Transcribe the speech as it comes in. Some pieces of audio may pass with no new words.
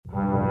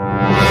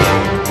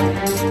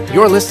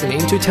You're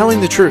listening to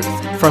Telling the Truth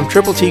from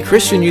Triple T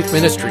Christian Youth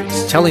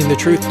Ministries, telling the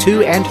truth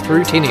to and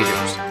through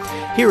teenagers.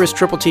 Here is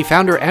Triple T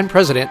founder and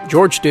president,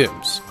 George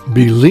Dooms.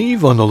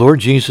 Believe on the Lord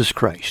Jesus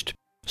Christ.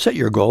 Set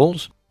your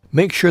goals.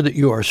 Make sure that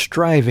you are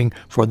striving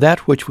for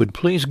that which would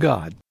please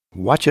God.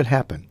 Watch it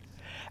happen.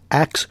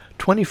 Acts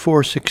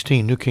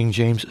 24:16, New King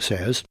James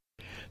says,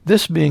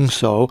 "This being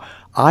so,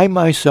 I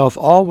myself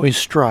always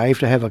strive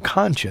to have a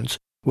conscience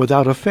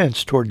without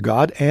offense toward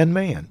God and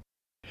man."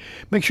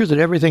 Make sure that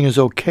everything is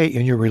okay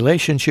in your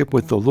relationship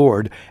with the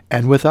Lord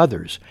and with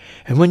others.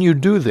 And when you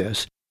do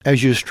this,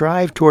 as you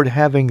strive toward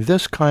having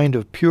this kind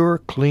of pure,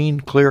 clean,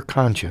 clear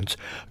conscience,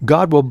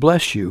 God will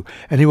bless you,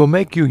 and He will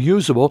make you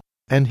usable,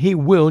 and He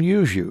will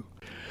use you.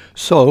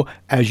 So,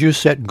 as you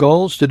set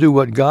goals to do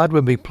what God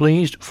would be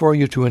pleased for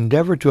you to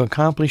endeavor to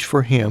accomplish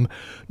for Him,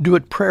 do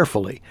it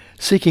prayerfully,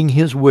 seeking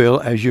His will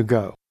as you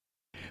go.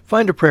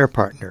 Find a prayer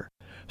partner,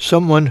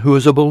 someone who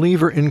is a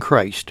believer in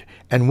Christ,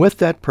 and with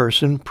that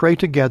person pray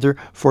together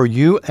for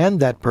you and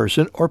that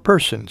person or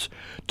persons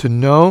to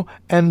know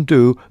and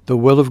do the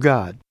will of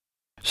God.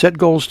 Set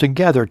goals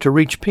together to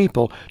reach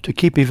people, to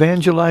keep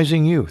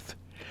evangelizing youth.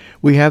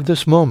 We have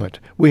this moment,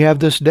 we have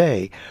this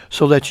day,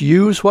 so let's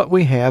use what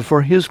we have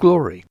for His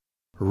glory.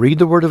 Read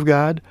the Word of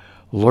God,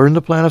 learn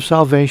the plan of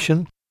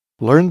salvation,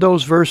 learn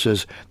those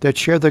verses that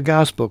share the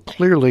gospel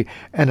clearly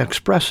and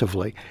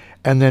expressively,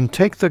 and then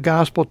take the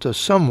gospel to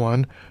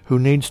someone who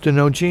needs to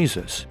know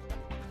Jesus.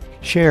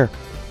 Share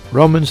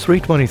Romans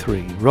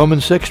 3:23,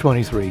 Romans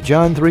 6:23,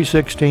 John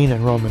 3:16,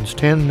 and Romans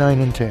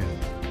 10:9 and 10.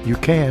 You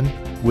can,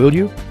 will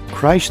you?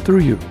 Christ through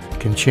you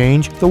can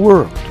change the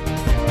world.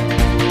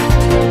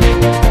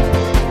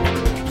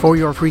 For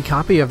your free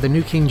copy of the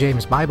New King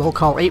James Bible,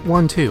 call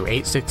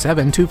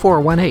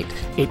 812-867-2418,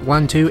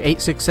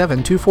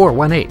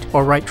 812-867-2418,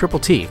 or write Triple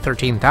T,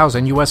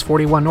 13,000 U.S.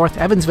 41 North,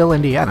 Evansville,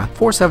 Indiana,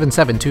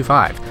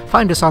 47725.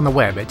 Find us on the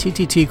web at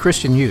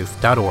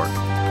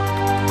tttchristianyouth.org.